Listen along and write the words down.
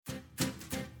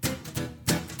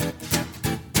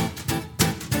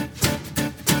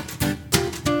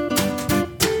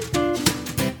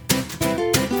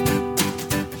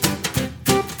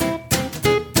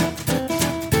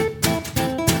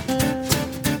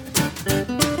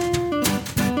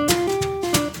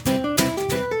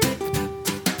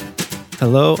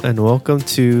Hello and welcome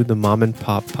to the Mom and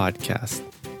Pop podcast.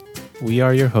 We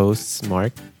are your hosts,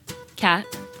 Mark, Kat.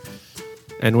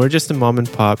 and we're just a mom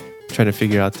and pop trying to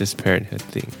figure out this parenthood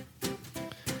thing.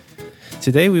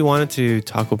 Today we wanted to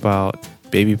talk about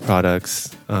baby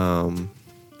products and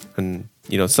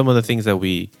some of the things that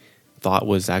we thought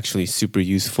was actually super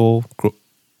useful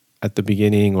at the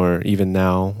beginning or even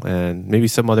now, and maybe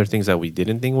some other things that we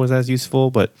didn't think was as useful.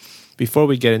 But before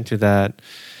we get into that,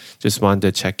 just wanted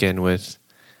to check in with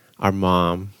our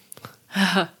mom.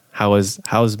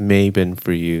 How's May been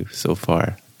for you so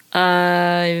far?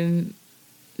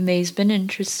 May's been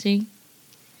interesting.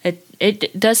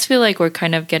 It does feel like we're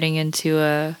kind of getting into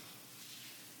a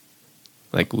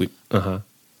Like like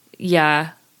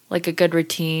a good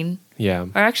routine. yeah.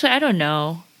 Or actually, I don't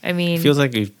know. I mean, It feels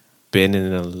like we've been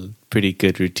in a pretty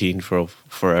good routine for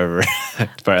forever,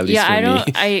 but at least for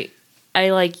me. I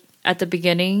like at the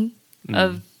beginning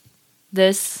of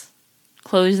this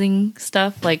closing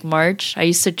stuff, like March, I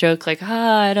used to joke like,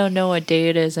 I don't know what day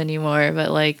it is anymore.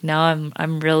 But like now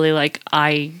I'm really like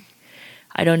I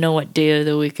don't know what day of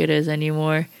the week it is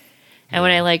anymore. And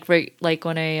when I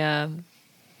when I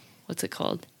what's it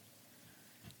called?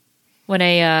 When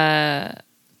I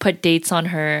put dates on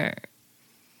her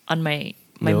on my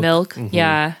milk,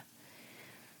 yeah,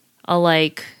 I'll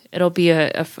like it'll be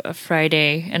a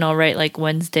Friday and I'll write like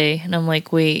Wednesday and I'm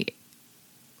like, wait,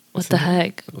 what the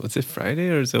heck? Was it Friday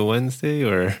or is it Wednesday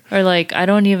or like I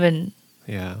don't even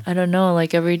I don't know,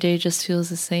 like every day just feels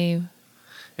the same.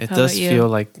 It How does about you? feel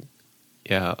like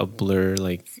a blur.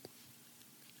 Like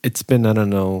it's been, I don't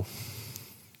know,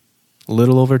 a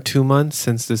little over 2 months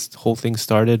since this whole thing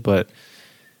started, but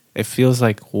it feels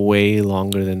like way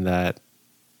longer than that.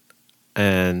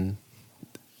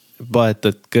 But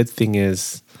the good thing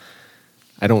is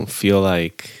I don't feel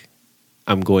like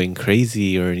I'm going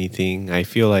crazy or anything. I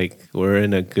feel like we're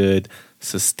in a good,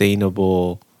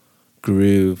 sustainable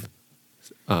groove,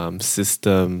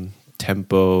 system,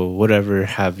 tempo, whatever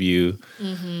have you.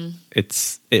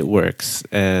 It works,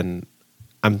 and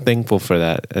I'm thankful for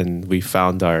that. And we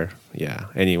found our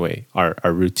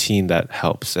routine that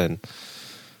helps. And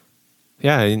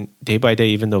and day by day,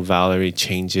 even though Valerie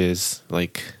changes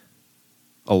like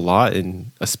a lot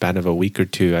in a span of a week or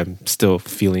two, I'm still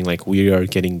feeling like we are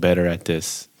getting better at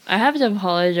this. I have to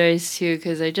apologize too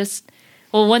because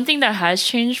one thing that has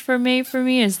changed for me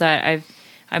is that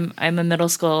I'm a middle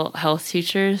school health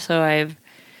teacher, so I'm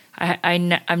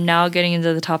now getting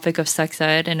into the topic of sex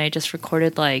ed, and I just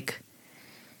recorded like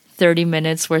 30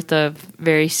 minutes worth of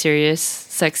very serious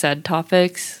sex ed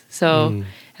topics. So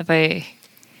if I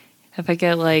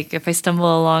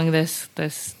stumble along this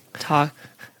talk,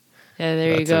 yeah,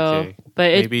 there you go. Okay.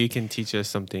 But maybe you can teach us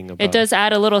something about it does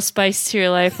add a little spice to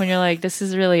your life when you're like, this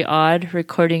is really odd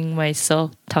recording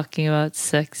myself talking about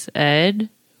sex ed,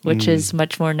 which is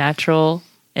much more natural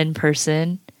in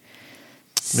person.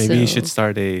 Maybe you should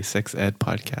start a sex ed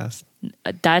podcast.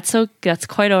 That's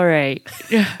quite all right.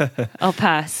 I'll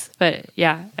pass. But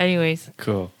yeah, anyways.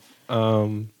 Cool.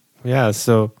 So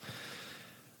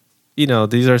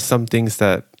these are some things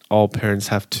that all parents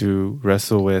have to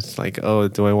wrestle with, like, oh,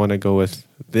 do I want to go with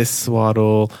this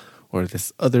swaddle or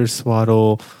this other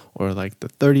swaddle, or like the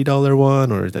 $30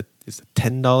 one, or is the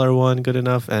 $10 one good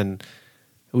enough? And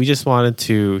we just wanted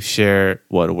to share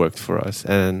what worked for us.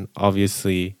 And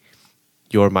obviously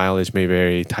your mileage may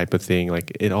vary, type of thing.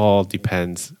 Like it all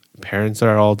depends. Parents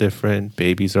are all different,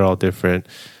 babies are all different.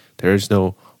 There's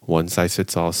no one size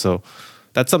fits all. So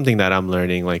that's something that I'm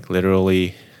learning. Like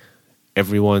literally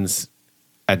everyone's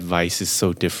advice is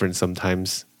so different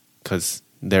sometimes because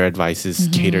their advice is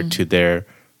catered to their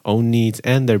own needs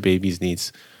and their baby's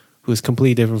needs, who's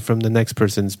completely different from the next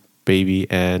person's baby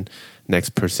and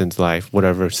next person's life,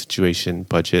 whatever situation,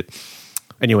 budget.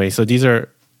 Anyway, so these are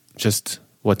just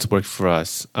what's worked for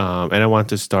us. And I want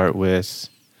to start with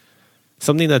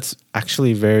something that's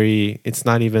actually it's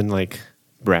not even like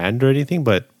brand or anything,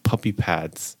 but puppy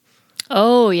pads.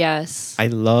 Oh, yes. I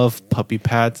love puppy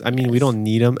pads. I mean, we don't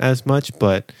need them as much,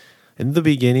 but in the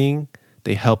beginning,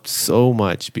 they helped so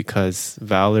much because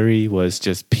Valerie was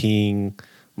just peeing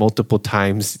multiple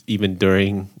times, even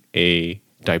during a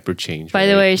diaper change. By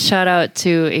the way, shout out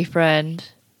to a friend.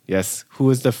 Yes. Who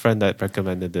is the friend that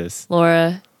recommended this?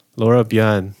 Laura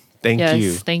Bian. Thank you.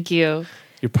 Yes, thank you.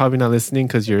 You're probably not listening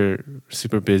because you're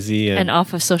super busy and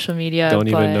off of social media. Don't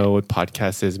even know what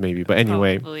podcast is, maybe. But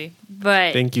anyway, probably.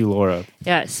 But thank you, Laura.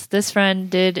 Yes, this friend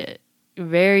did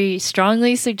very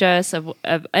strongly suggest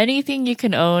of anything you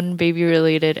can own baby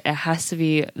related, it has to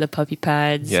be the puppy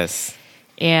pads. Yes.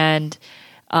 And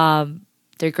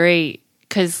they're great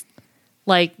because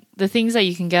like the things that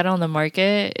you can get on the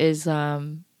market is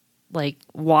like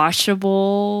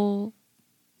washable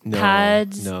No,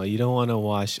 pads. no, you don't want to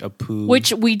wash a poo.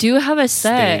 Which we do have a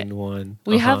set. Stained one.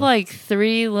 We have Uh-huh. like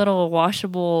 3 little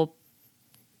washable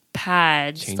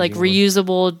pads, like Changing one.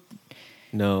 reusable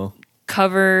No,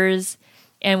 covers,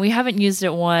 and we haven't used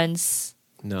it once.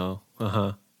 no.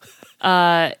 Uh-huh.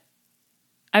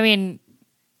 I mean,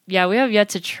 yeah, we have yet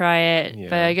to try it, Yeah.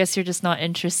 but I guess you're just not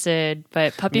interested.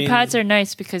 But puppy I mean- pads are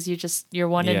nice because you're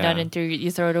one and done Yeah. and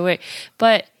you throw it away.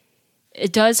 But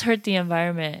it does hurt the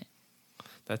environment.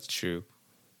 That's true.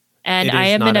 And It I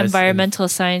is am an not as environmental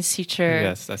science teacher.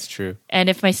 Yes, that's true. And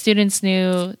if my students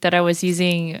knew that I was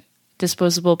using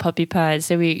disposable puppy pads,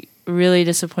 they'd be really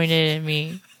disappointed in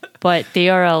me. But they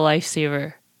are a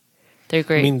lifesaver. They're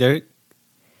great. I mean, they're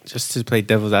just to play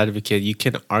devil's advocate, you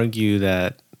can argue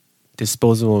that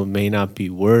disposable may not be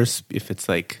worse if it's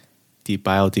like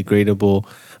biodegradable.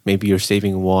 Maybe you're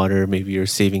saving water, maybe you're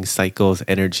saving cycles,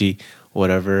 energy,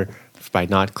 whatever, by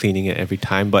not cleaning it every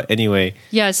time. But anyway,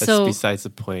 yeah, that's so besides the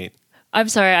point. I'm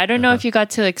sorry. I don't know if you got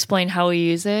to explain how we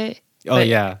use it. Oh but-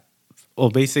 yeah.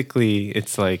 Well, basically,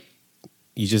 it's like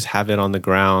you just have it on the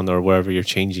ground or wherever you're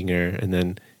changing her, and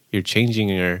then you're changing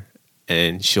her,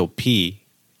 and she'll pee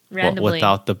Randomly.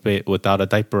 without a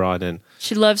diaper on, and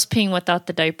She loves peeing without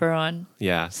the diaper on.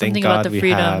 yeah, Something thank about God the we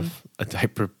freedom. have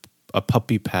a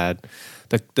puppy pad.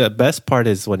 The best part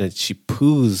is when she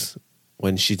poos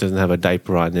when she doesn't have a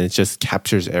diaper on, and it just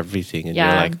captures everything, and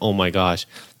Yeah. you're like, oh my gosh,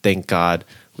 thank God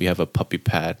we have a puppy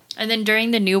pad. And then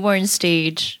during the newborn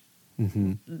stage,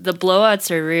 the blowouts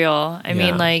are real. I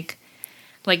mean, Yeah.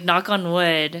 like knock on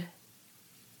wood,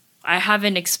 I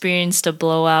haven't experienced a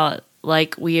blowout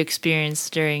like we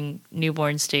experienced during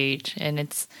newborn stage, and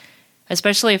it's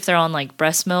especially if they're on like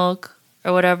breast milk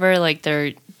or whatever, like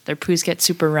their poos get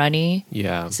super runny.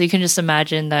 Yeah, So you can just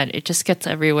imagine that it just gets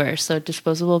everywhere. So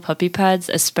disposable puppy pads,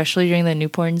 especially during the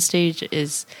newborn stage,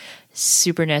 is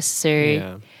super necessary.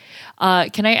 yeah.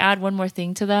 Can I add one more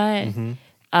thing to that?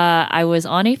 I was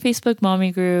on a Facebook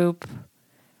mommy group,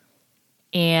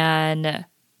 and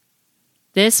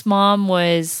this mom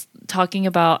was talking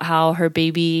about how her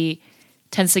baby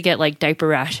tends to get like diaper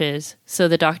rashes. So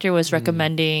the doctor was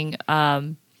recommending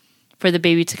for the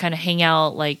baby to kind of hang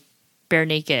out like bare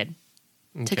naked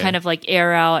to Okay. kind of like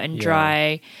air out and Yeah.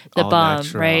 dry the All bum,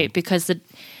 natural. right? Because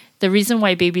the reason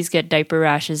why babies get diaper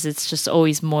rashes, it's just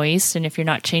always moist, and if you're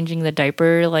not changing the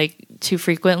diaper like too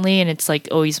frequently, and it's like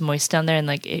always moist down there, and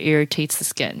like it irritates the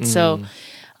skin. So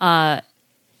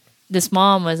this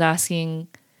mom was asking,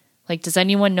 like, does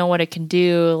anyone know what I can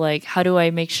do? Like, how do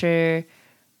I make sure,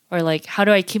 or like, how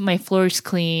do I keep my floors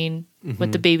clean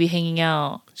with the baby hanging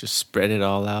out? Just spread it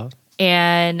all out.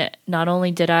 And not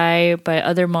only did I, but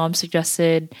other moms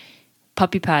suggested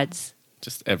puppy pads.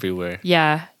 Just everywhere.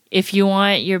 Yeah. If you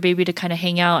want your baby to kind of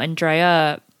hang out and dry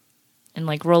up and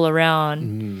like roll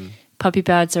around, puppy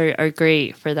pads are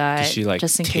great for that. Did she like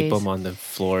just in tape case. them on the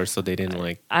floor so they didn't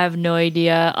like? I have no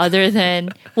idea. Other than,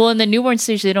 well, in the newborn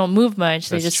stage, they don't move much.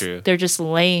 That's true. They're just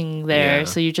laying there. Yeah.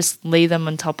 So you just lay them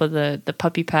on top of the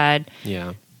puppy pad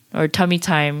Yeah, or tummy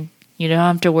time. You don't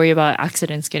have to worry about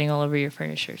accidents getting all over your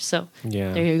furniture. So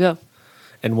yeah. there you go.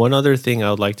 And one other thing I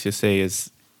would like to say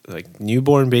is like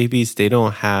newborn babies, they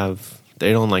don't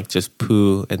like just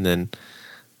poo and then,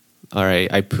 all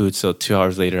right, I pooed, so 2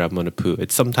 hours later I'm gonna poo.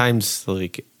 It's sometimes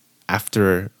like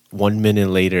after 1 minute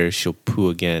later she'll poo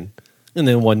again, and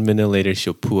then 1 minute later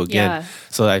she'll poo again. Yeah.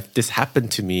 So this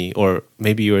happened to me, or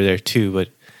maybe you were there too. But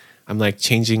I'm like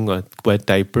changing a wet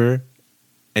diaper,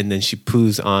 and then she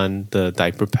poos on the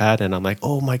diaper pad, and I'm like,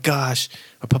 oh my gosh,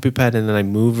 a puppy pad, and then I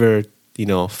move her,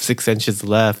 6 inches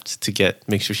left to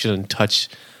make sure she doesn't touch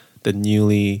the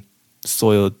newly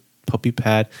soiled puppy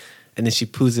pad, and then she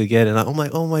poos again, and I'm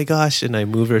like, oh my gosh, and I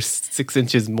move her 6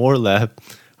 inches more left.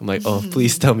 I'm like, oh,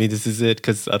 please tell me this is it,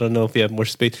 because I don't know if you have more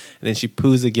space. And then she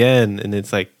poos again, and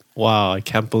it's like, wow, I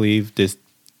can't believe this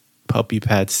puppy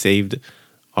pad saved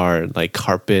our like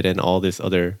carpet and all this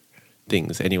other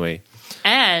things. Anyway,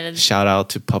 And shout out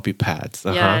to puppy pads.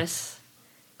 yes,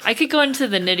 I could go into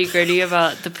the nitty gritty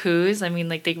about the poos. I mean,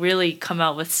 like they really come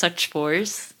out with such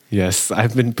force. Yes,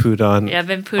 I've been pooed on. Yeah, I've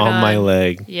been pooed on my on.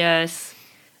 leg. Yes,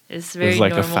 it's It very was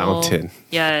like normal. a fountain.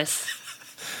 Yes.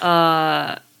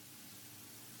 I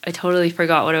totally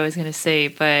forgot what I was gonna say,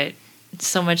 but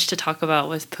so much to talk about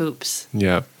with poops.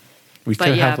 Yeah. We But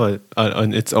could yeah. have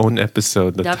an its own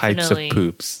episode, the types of Definitely.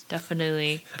 poops.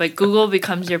 Definitely. But Google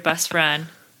becomes your best friend.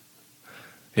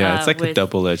 Yeah, it's like a with-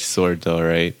 double-edged sword though,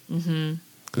 right? Mm-hmm.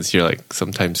 Because you're like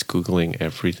sometimes Googling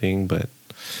everything, but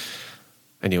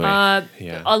anyway.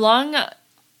 yeah. Along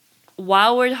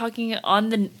while we're talking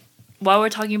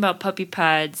about puppy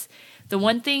pads, the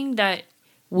one thing that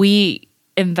we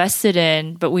invested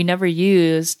in but we never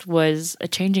used was a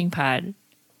changing pad.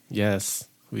 Yes,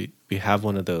 we have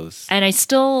one of those. And I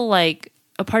still like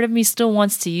a part of me still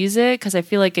wants to use it because I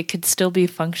feel like it could still be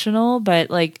functional, but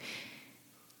like,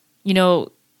 you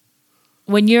know,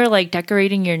 when you're like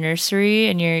decorating your nursery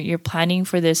and you're planning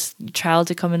for this child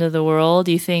to come into the world,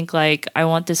 you think like, I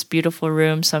want this beautiful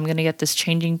room, so I'm gonna get this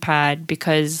changing pad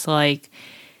because like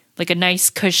a nice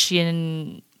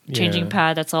cushion changing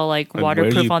pad that's all like And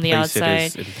waterproof where on the you place it outside,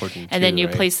 is important and then too, you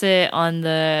right? place it on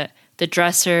the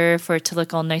dresser for it to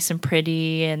look all nice and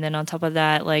pretty, and then on top of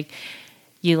that, like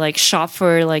you like shop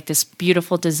for like this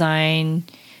beautiful design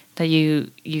that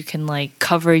you can like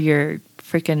cover your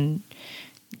freaking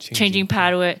changing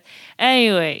pad with.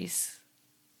 Anyways,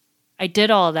 I did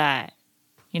all that.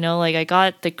 You know, like I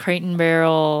got the Crate and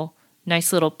Barrel,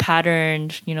 nice little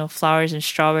patterned, you know, flowers and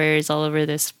strawberries all over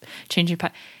this changing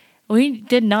pad. We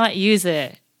did not use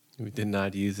it We did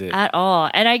not use it. at all.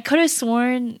 And I could have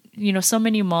sworn, you know, so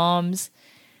many moms,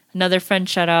 another friend,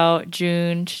 shout out,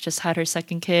 June, she just had her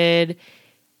second kid.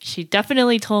 She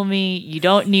definitely told me you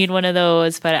don't need one of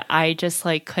those, but I just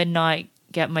like could not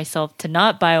get myself to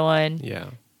not buy one Yeah.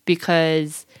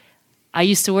 because I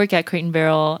used to work at Crate and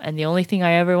Barrel, and the only thing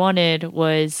I ever wanted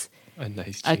was A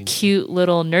nice a change. cute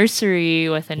little nursery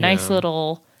with a nice Yeah.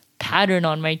 little pattern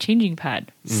on my changing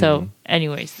pad. So,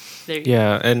 anyways, there you go.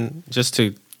 Yeah, and just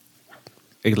to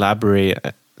elaborate,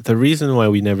 the reason why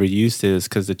we never used it is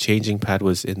because the changing pad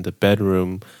was in the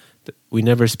bedroom. We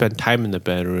never spent time in the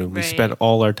bedroom. We Right. spent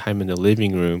all our time in the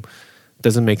living room.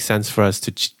 Doesn't make sense for us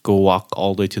to go walk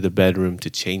all the way to the bedroom to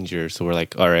change her. So we're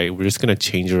like, all right, we're just gonna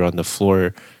change her on the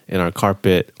floor in our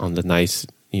carpet on the nice,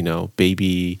 you know,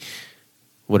 baby,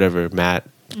 whatever mat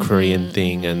Korean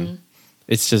thing, and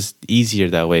it's just easier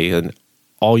that way. And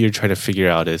all you're trying to figure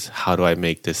out is how do I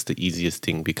make this the easiest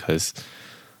thing, because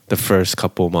the first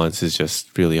couple months is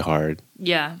just really hard.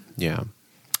 Yeah. Yeah.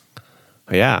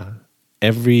 But yeah.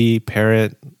 Every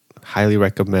parent highly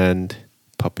recommend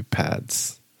puppy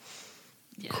pads.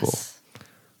 Yes. Cool.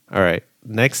 All right.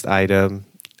 Next item.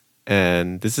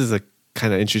 And this is a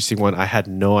kind of interesting one. I had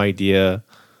no idea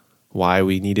why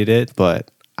we needed it, but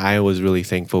I was really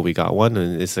thankful we got one.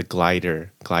 And it's a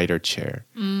glider chair.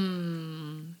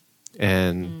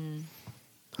 And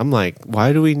I'm like,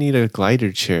 why do we need a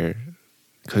glider chair?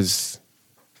 Because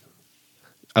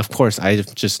of course, I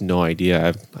have just no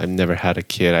idea. I've never had a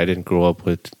kid. I didn't grow up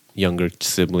with younger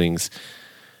siblings.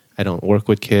 I don't work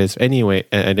with kids. Anyway,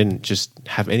 I didn't just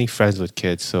have any friends with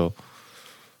kids. So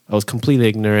I was completely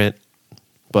ignorant.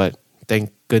 But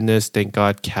thank goodness, thank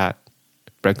God, Kat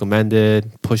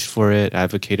recommended, pushed for it,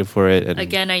 advocated for it. And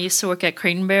Again, I used to work at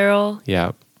Crate and Barrel.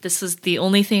 yeah, This is the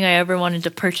only thing I ever wanted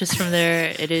to purchase from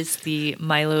there. It is the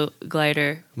Milo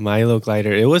glider. Milo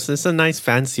glider. It's a nice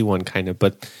fancy one kind of,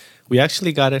 but we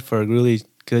actually got it for a really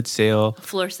good sale.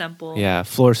 Floor sample. Yeah,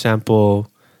 floor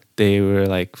sample. They were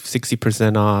like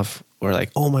 60% off. We're like,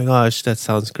 oh my gosh, that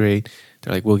sounds great.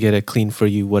 They're like, we'll get it clean for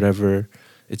you, whatever,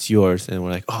 it's yours. And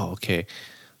we're like, oh, okay.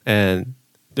 And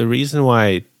the reason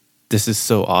why this is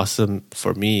so awesome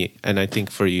for me, and I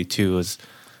think for you too, is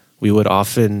we would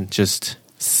often just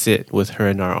sit with her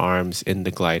in our arms in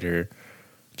the glider,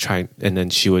 and then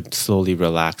she would slowly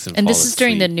relax and And fall this is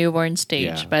during the asleep. newborn stage,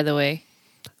 Yeah. by the way.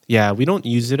 Yeah, we don't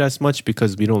use it as much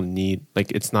because we don't need,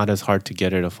 like, it's not as hard to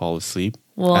get her to fall asleep.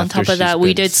 Well, on after top of she's that, we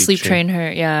been did sleep train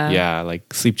her. Yeah. Yeah,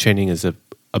 like sleep training is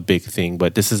a big thing,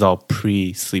 but this is all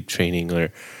pre-sleep training,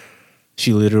 where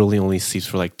she literally only sleeps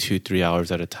for like 2-3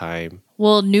 hours at a time.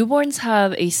 Well, newborns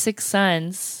have a sixth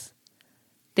sense.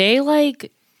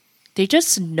 They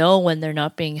just know when they're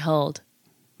not being held.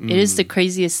 It is the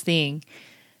craziest thing.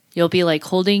 You'll be like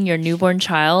holding your newborn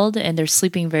child and they're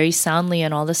sleeping very soundly,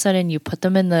 and all of a sudden you put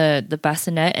them in the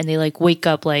bassinet and they like wake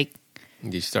up, like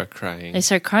You start crying. they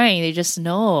start crying. They just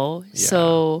know. Yeah.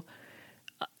 So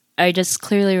I just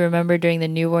clearly remember during the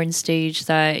newborn stage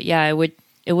that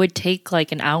it would take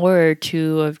like an hour or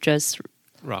two of just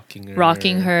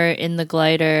rocking her in the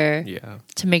glider Yeah,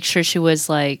 to make sure she was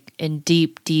like in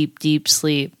deep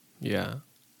sleep. yeah,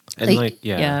 and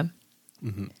yeah.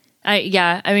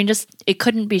 I mean, just it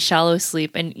couldn't be shallow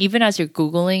sleep. And even as you're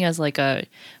Googling as like a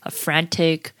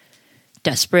frantic,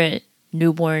 desperate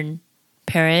newborn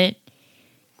parent,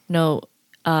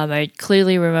 I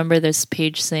clearly remember this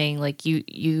page saying like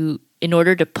you in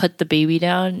order to put the baby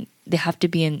down, they have to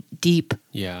be in deep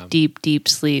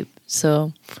sleep.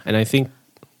 So And I think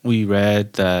we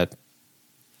read that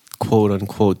quote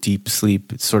unquote deep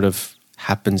sleep sort of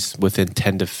happens within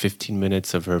 10 to 15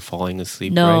 minutes of her falling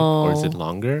asleep, No. right? Or is it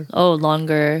longer?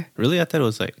 longer. Really? I thought it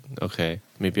was like, okay,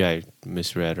 maybe I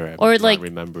misread or I'm Or not like-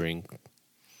 remembering.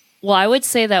 Well, I would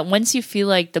say that once you feel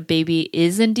like the baby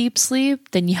is in deep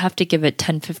sleep, then you have to give it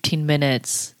 10-15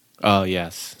 minutes. Oh,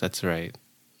 yes, that's right.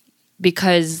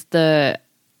 Because the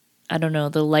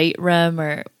light REM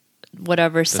or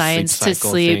whatever science to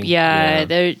cycle sleep. thing. Yeah,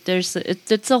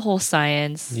 it's a whole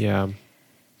science. Yeah.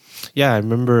 Yeah, I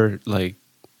remember like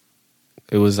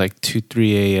it was like 2,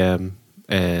 3 a.m.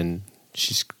 and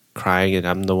she's crying and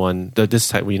I'm the one this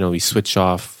time, we switch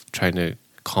off trying to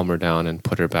calm her down and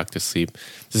put her back to sleep.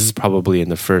 This is probably in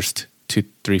the first 2,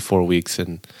 3, 4 weeks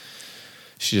and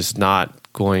she's just not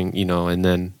going, and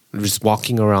then just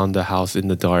walking around the house in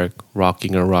the dark,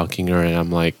 rocking her, and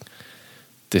I'm like,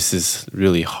 this is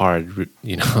really hard,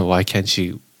 why can't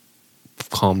she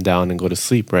calm down and go to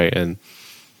sleep, right? And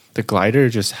the glider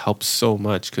just helps so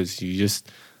much because you just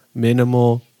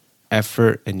minimal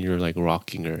effort and you're like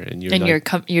rocking her and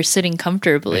you're sitting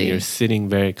comfortably. And you're sitting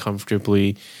very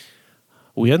comfortably.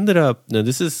 We ended up, now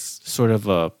this is sort of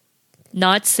a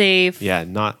not safe.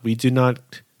 Yeah, we do not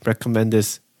recommend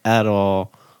this at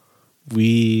all.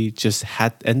 We just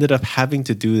ended up having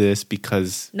to do this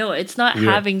because no, it's not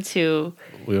having to.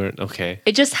 We weren't okay.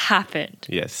 It just happened.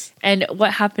 Yes. And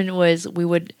what happened was we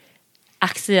would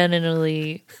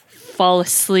accidentally fall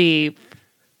asleep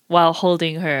while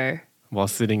holding her. While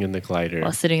sitting in the glider.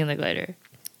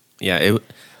 Yeah,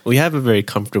 we have a very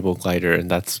comfortable glider, and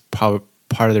that's part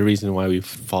of the reason why we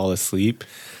fall asleep.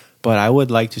 But I would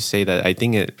like to say that I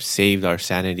think it saved our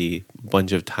sanity a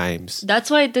bunch of times. That's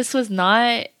why this was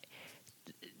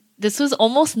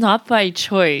almost not by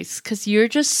choice, because you're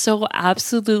just so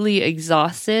absolutely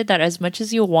exhausted that as much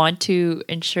as you want to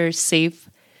ensure safe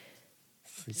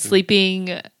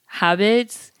sleeping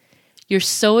habits, you're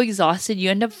so exhausted you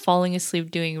end up falling asleep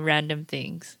doing random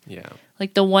things. Yeah.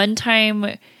 Like the one time,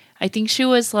 I think she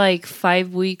was like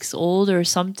 5 weeks old or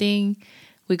something,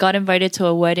 we got invited to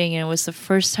a wedding and it was the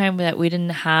first time that we didn't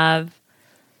have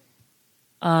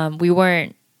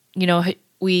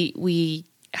we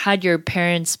had your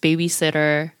parents'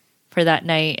 babysitter for that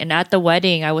night, and at the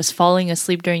wedding I was falling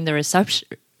asleep during the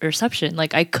reception.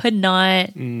 Like I could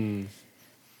not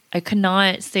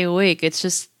stay awake. It's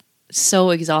just so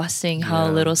exhausting how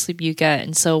little sleep you get.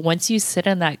 And so once you sit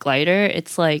in that glider,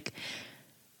 it's like,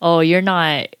 oh, you're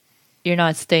not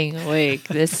staying awake.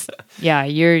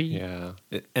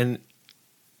 And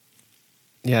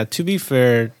to be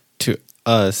fair to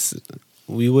us,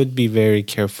 we would be very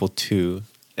careful too.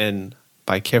 And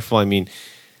by careful, I mean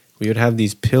we would have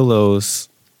these pillows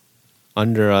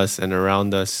under us and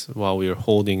around us while we were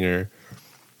holding her,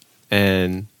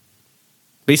 and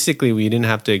basically we didn't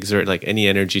have to exert like any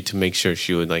energy to make sure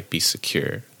she would like be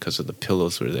secure because of the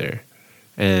pillows were there,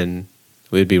 and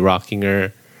we'd be rocking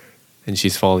her and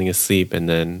she's falling asleep, and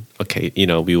then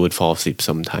we would fall asleep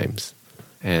sometimes,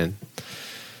 and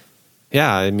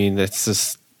I mean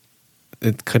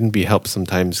it couldn't be helped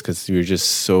sometimes because you're just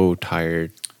so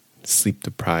tired, sleep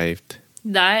deprived.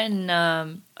 That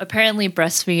and apparently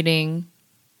breastfeeding.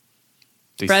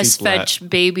 Breastfed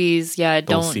babies,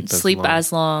 don't sleep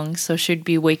as long, so should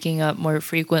be waking up more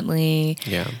frequently.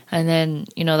 Yeah. And then,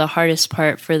 the hardest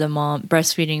part for the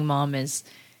breastfeeding mom is,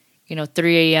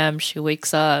 3 a.m. she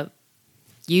wakes up.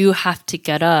 You have to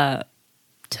get up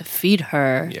to feed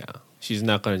her. Yeah. She's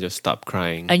not going to just stop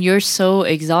crying. And you're so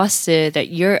exhausted that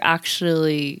you're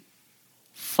actually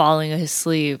falling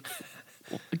asleep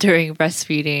during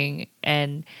breastfeeding.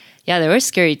 And there were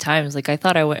scary times. Like I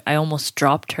thought I almost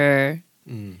dropped her.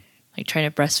 Like trying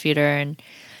to breastfeed her,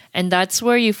 and that's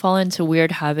where you fall into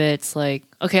weird habits. Like,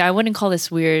 okay, I wouldn't call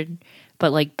this weird,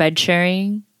 but like bed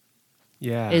sharing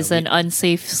is an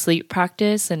unsafe sleep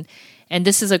practice, and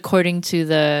this is according to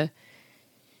the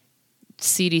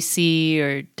CDC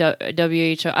or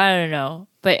WHO. I don't know,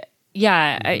 but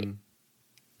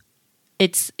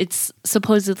it's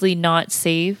supposedly not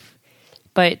safe,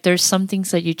 but there's some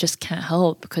things that you just can't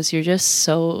help because you're just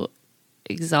so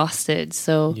exhausted.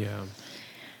 So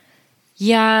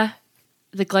yeah,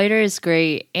 the glider is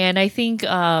great. And I think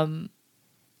for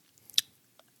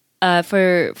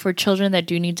children that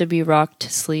do need to be rocked to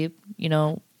sleep,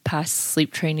 past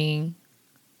sleep training,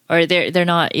 or they're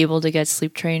not able to get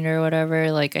sleep trained or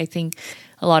whatever, like I think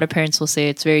a lot of parents will say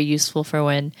it's very useful for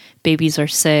when babies are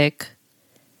sick,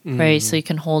 right? So you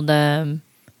can hold them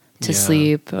to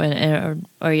sleep or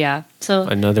So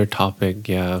another topic,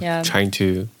 trying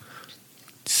to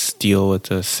deal with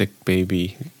a sick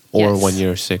baby. Or when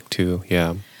you're sick too.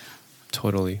 Yeah,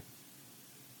 totally.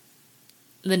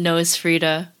 The Nose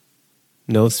Frida.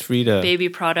 Baby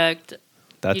product.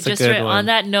 That's a good one. On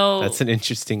that note. That's an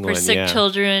interesting one, For sick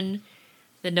children,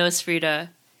 the Nose Frida.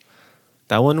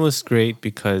 That one was great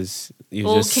because you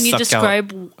Well, just can you suck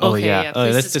describe? out. Oh Okay, yeah.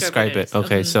 please Let's describe what it. is.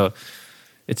 Okay, so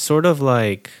it's sort of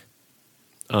like,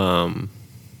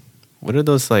 what are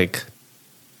those like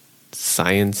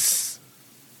science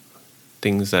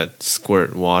things that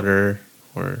squirt water,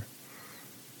 or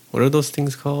what are those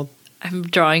things called? I'm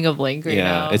drawing a blank right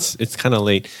Yeah, now. it's kind of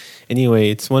late. Anyway,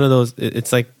 it's one of those.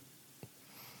 It's like,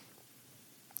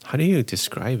 how do you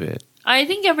describe it? I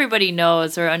think everybody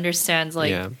knows or understands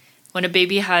like Yeah. when a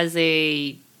baby has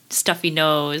a stuffy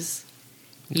nose,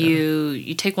 Yeah.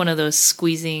 you take one of those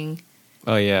squeezing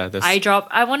Oh yeah, the eye drop.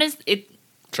 I want to it.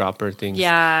 dropper things.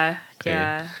 Yeah, Okay.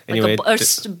 yeah. Anyway, like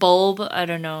a bulb. I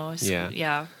don't know. Yeah.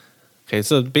 yeah. Okay,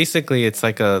 so basically it's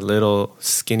like a little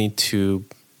skinny tube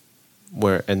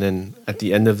where, and then at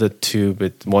the end of the tube,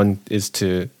 one is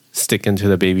to stick into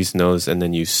the baby's nose and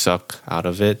then you suck out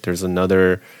of it. There's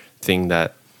another thing a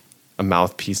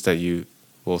mouthpiece that you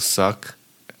will suck.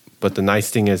 But the nice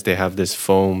thing is they have this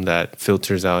foam that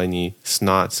filters out any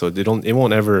snot, so it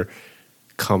won't ever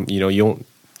come, you won't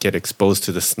get exposed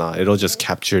to the snot. It'll just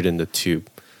capture it in the tube.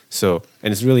 So,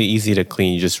 and it's really easy to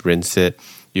clean. You just rinse it.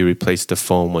 You replace the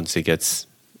foam once it gets,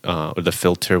 or the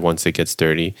filter once it gets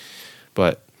dirty.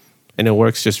 And it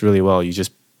works just really well. You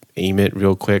just aim it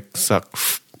real quick, suck,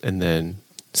 and then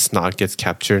snot gets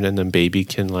captured, and then baby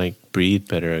can like breathe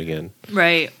better again.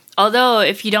 Right. Although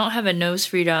if you don't have a nose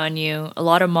Frida on you, a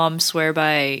lot of moms swear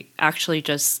by actually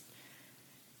just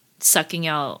sucking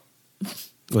out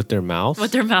With their mouth?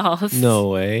 with their mouth. No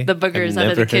way. The boogers I've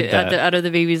out of the never kid, heard that. out of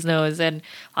the baby's nose, and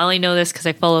I only know this because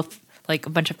I follow like a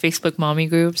bunch of Facebook mommy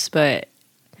groups. But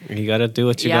You gotta do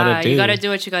what you gotta do. you gotta do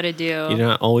what you gotta do. You're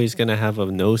not always gonna have a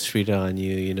nose Frida on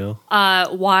you.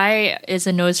 Why is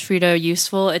a nose Frida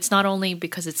useful? It's not only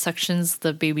because it suctions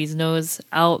the baby's nose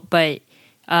out, but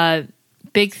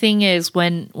big thing is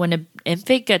when an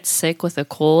infant gets sick with a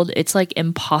cold, it's like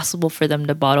impossible for them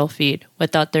to bottle feed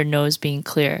without their nose being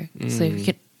clear. So you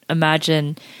can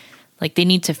imagine, like they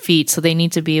need to feed, so they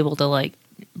need to be able to like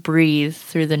breathe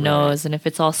through the nose, and if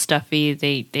it's all stuffy,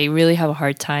 they really have a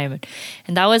hard time.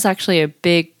 And that was actually a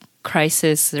big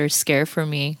crisis or scare for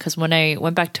me, because when I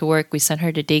went back to work, we sent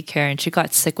her to daycare and she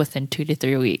got sick within 2 to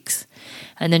 3 weeks,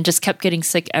 and then just kept getting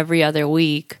sick every other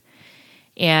week.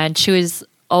 And she was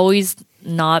always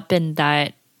not been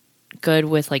that good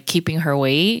with like keeping her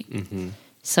weight.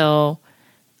 So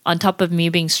on top of me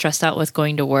being stressed out with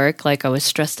going to work, like I was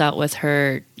stressed out with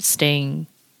her staying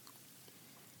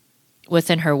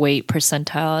within her weight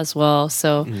percentile as well.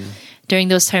 So during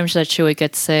those times that she would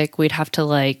get sick, we'd have to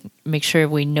like make sure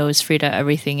we nose Frida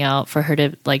everything out for her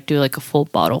to like do like a full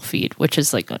bottle feed, which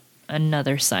is like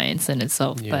another science in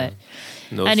itself. Yeah. But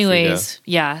Nose anyways, Frida.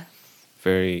 yeah.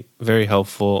 Very, very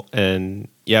helpful. And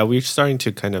yeah, we're starting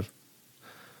to kind of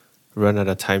run out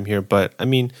of time here. But I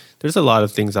mean, there's a lot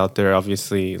of things out there,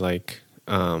 obviously, like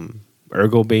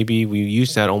Ergo Baby. We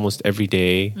use that almost every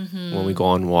day when we go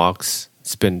on walks.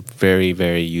 It's been very,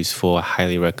 very useful. I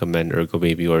highly recommend Ergo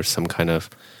Baby or some kind of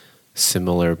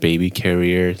similar baby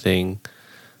carrier thing.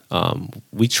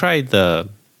 We tried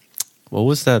what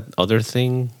was that other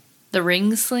thing? The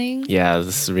ring sling? Yeah,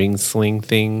 this ring sling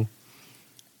thing.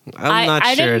 I'm not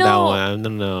I sure didn't that know- one. I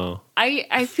don't know.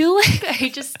 I feel like I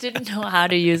just didn't know how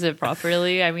to use it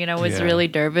properly. I mean, I was Yeah. really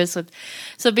nervous with.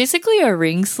 So basically, a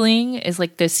ring sling is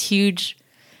like this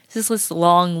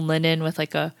long linen with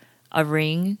like a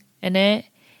ring in it,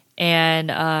 and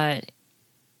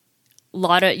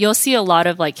you'll see a lot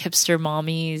of like hipster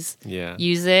mommies Yeah.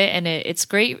 use it, and it's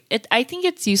great. I think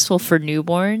it's useful for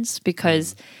newborns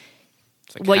because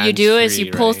It's like what you do is hands-free,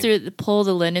 you pull right? pull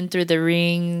the linen through the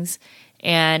rings,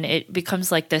 and it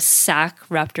becomes like this sack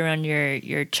wrapped around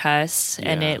your chest,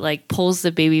 and Yeah. it like pulls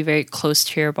the baby very close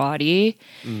to your body.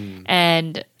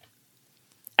 And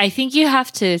I think you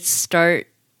have to start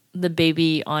the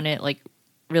baby on it like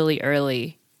really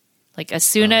early, like as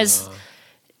soon as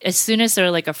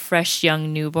they're like a fresh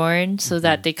young newborn, so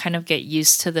that they kind of get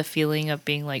used to the feeling of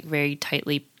being like very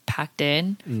tightly packed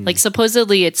in. Like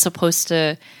supposedly it's supposed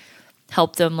to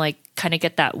help them like kind of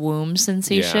get that womb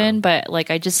sensation, Yeah. but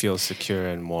like I just Feel secure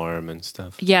and warm and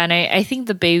stuff. yeah, and I think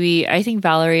I think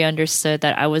Valerie understood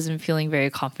that I wasn't feeling very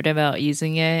confident about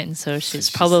using it, and so she's She's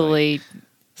probably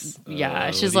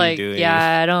what she's are you like, doing?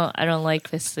 yeah, I don't like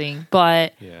this thing,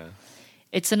 but Yeah.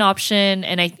 it's an option,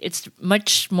 and it's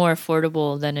much more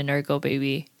affordable than an Ergo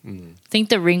Baby. I think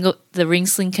the ring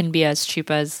sling can be as cheap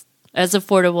as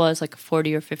affordable as like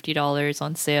 $40 or $50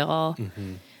 on sale.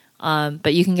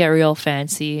 But you can get real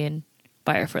fancy and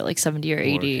buy it for like 70 or More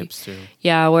 80. hipster.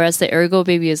 Yeah, whereas the Ergo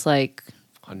Baby is like,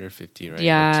 150, right?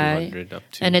 Yeah. Or 200 up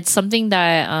to. and it's something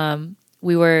that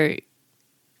we were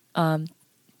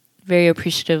very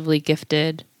appreciatively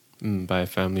gifted By a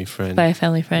family friend. by a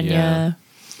family friend. Yeah.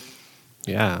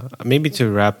 Yeah. Yeah. Maybe to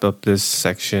wrap up this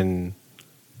section,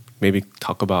 maybe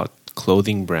talk about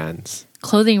clothing brands.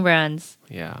 Clothing brands.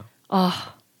 Yeah.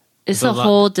 Oh, it's There's a a lot-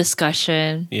 whole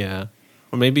discussion. Yeah.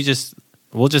 Or maybe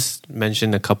we'll just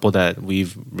mention a couple that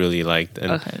we've really liked.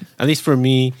 And Okay. at least for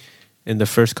me, in the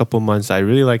first couple months, I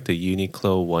really like the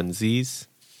Uniqlo onesies.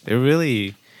 They're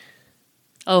really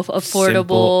Oh, simple,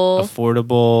 affordable.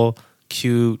 affordable,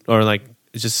 cute, or like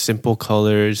just simple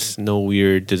colors, no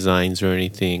weird designs or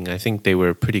anything. I think they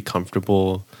were pretty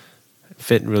comfortable,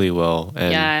 fit really well,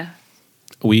 and Yeah.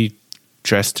 we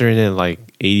dressed her in it like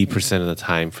 80% of the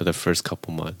time for the first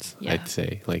couple months. Yeah. I'd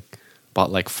say like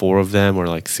bought like 4 of them or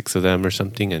like 6 of them or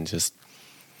something, and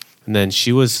then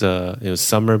she was it was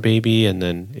summer baby, and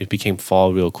then it became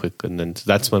fall real quick, and then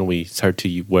that's when we started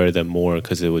to wear them more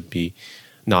because it would be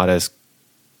not as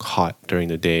hot during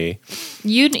the day.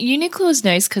 Uniqlo is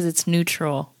nice because it's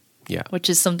neutral, Yeah. which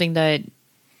is something that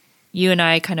you and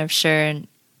I kind of share, and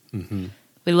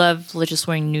we love just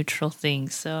wearing neutral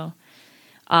things. So,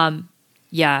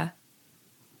 yeah.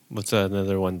 What's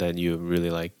another one that you really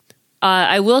like?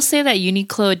 I will say that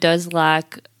Uniqlo does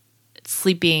lack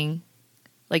sleeping,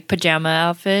 like pajama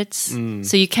outfits.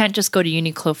 So you can't just go to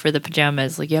Uniqlo for the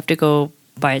pajamas. Like you have to go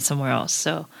buy it somewhere else.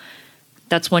 So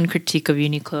that's one critique of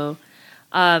Uniqlo.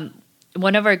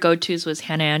 One of our go-tos was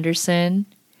Hannah Anderson.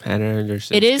 Hannah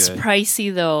Anderson. It is good.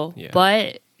 pricey though, Yeah.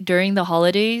 but during the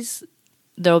holidays,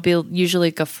 there'll be usually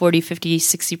like a 40, 50,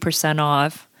 60%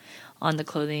 off on the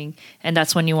clothing. And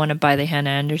that's when you want to buy the Hannah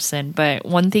Anderson. But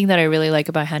one thing that I really like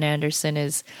about Hannah Anderson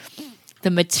is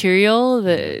the material.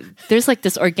 There's like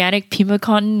this organic Pima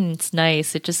cotton. And it's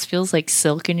nice. It just feels like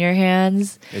silk in your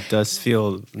hands. It does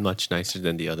feel much nicer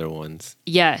than the other ones.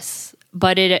 Yes,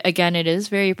 but it is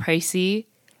very pricey.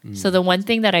 So the one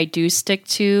thing that I do stick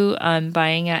to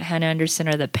buying at Hannah Anderson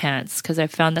are the pants, because I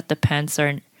found that the pants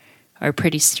are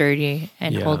pretty sturdy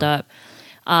and Yeah. hold up.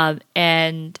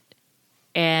 And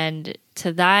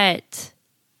to that,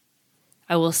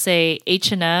 I will say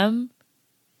H&M,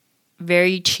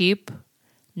 very cheap,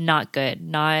 not good,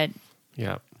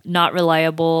 Yeah. not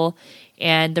reliable.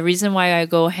 And the reason why I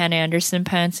go Hannah Anderson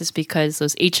pants is because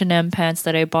those H&M pants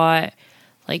that I bought,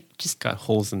 like, just Got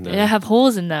holes in them. they have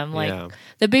holes in them. Like Yeah.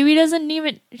 the baby she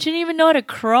didn't even know how to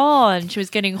crawl, and she was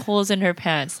getting holes in her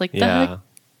pants. Like, the Yeah. heck?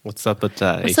 What's up with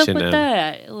that? What's H&M? up with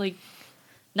that? Like,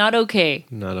 not okay.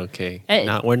 Not okay.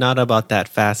 Eh. We're not about that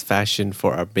fast fashion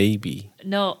for our baby.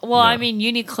 No, well, I No. mean,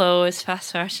 Uniqlo is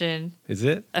fast fashion, Is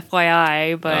it?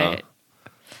 FYI, but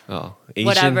Oh, Asian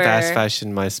Whatever. fast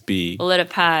fashion must be we'll let it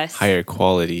pass higher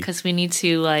quality. because we need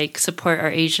to like support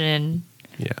our Asian.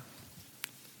 Yeah.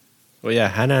 Well, yeah,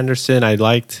 Hannah Anderson, I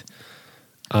liked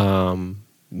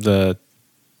the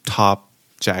top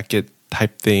jacket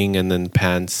type thing and then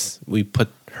pants. We put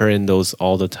her in those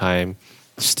all the time.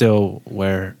 Still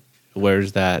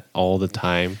wears that all the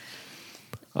time.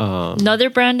 Another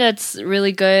brand that's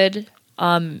really good,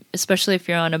 especially if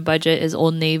you're on a budget, is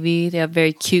Old Navy. They have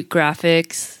very cute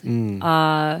graphics,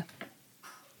 and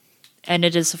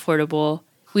it is affordable.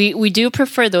 We do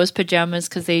prefer those pajamas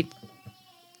because they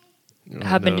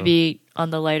happen to no. be on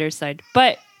the lighter side.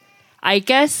 But I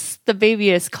guess the baby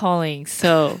is calling,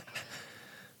 so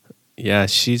Yeah,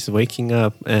 she's waking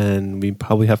up and we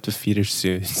probably have to feed her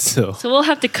soon. So we'll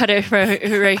have to cut it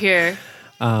right here.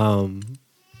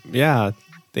 yeah,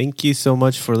 thank you so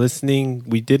much for listening.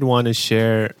 We did want to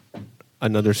share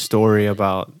another story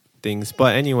about things,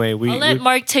 but anyway, I'll let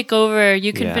Mark take over.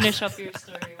 You can Yeah. finish up your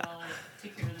story while I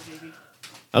take care of the baby.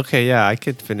 Okay, yeah, I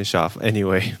could finish off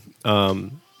anyway.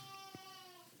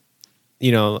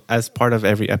 As part of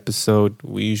every episode,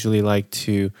 we usually like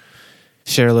to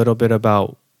share a little bit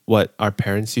about what our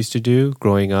parents used to do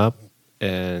growing up,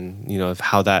 and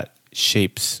how that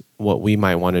shapes what we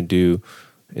might want to do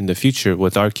in the future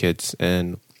with our kids.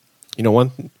 And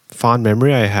one fond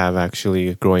memory I have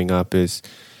actually growing up is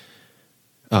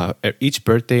each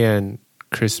birthday and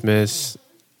Christmas,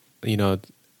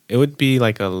 it would be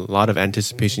like a lot of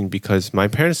anticipation because my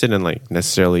parents didn't like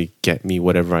necessarily get me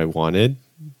whatever I wanted.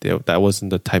 That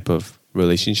wasn't the type of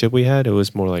relationship we had. It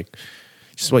was more like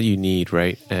just what you need,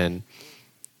 right? And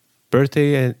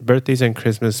birthdays and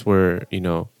Christmas were,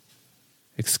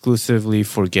 exclusively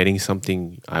for getting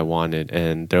something I wanted.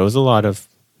 And there was a lot of,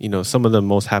 some of the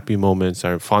most happy moments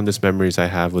or fondest memories I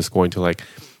have was going to like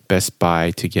Best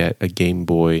Buy to get a Game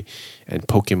Boy and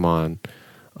Pokemon.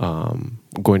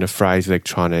 Going to Fry's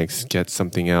Electronics, get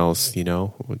something else,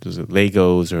 what was it,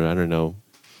 Legos or I don't know,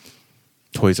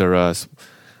 Toys R Us,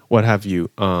 what have you.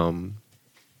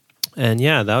 And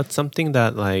yeah, that's something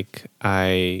that like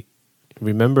I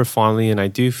remember fondly, and I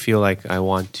do feel like I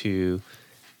want to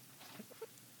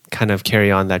kind of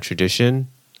carry on that tradition.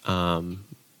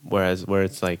 Where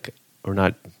it's like we're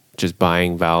not just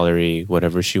buying Valerie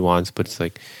whatever she wants, but it's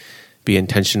like be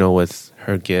intentional with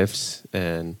her gifts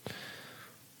and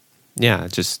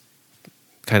just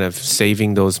kind of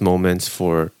saving those moments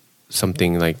for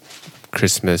something like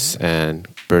Christmas and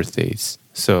birthdays.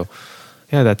 So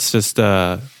that's just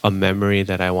a memory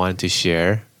that I wanted to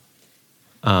share.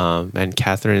 And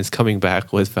Catherine is coming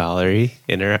back with Valerie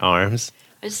in her arms.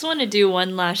 I just want to do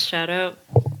one last shout out.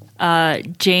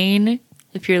 Jane,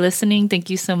 if you're listening, thank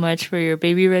you so much for your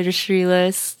baby registry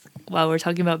list. While we're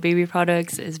talking about baby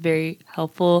products, is very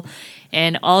helpful.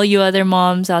 And all you other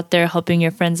moms out there helping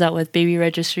your friends out with baby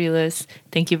registry lists,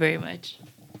 thank you very much.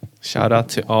 Shout out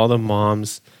to all the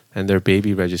moms and their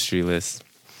baby registry lists.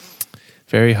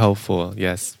 Very helpful,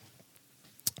 yes.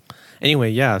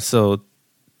 Anyway, so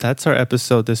that's our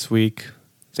episode this week.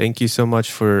 Thank you so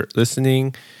much for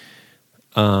listening.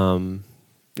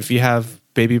 If you have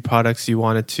baby products you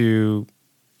wanted to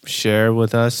share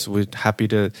with us, we're happy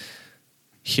to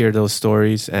hear those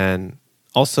stories. And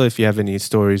also, if you have any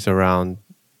stories around,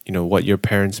 what your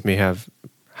parents may have,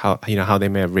 how they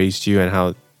may have raised you, and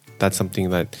how that's something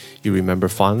that you remember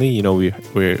fondly,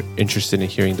 we're interested in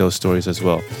hearing those stories as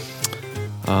well.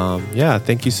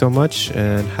 Thank you so much,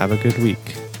 and have a good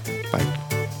week. Bye.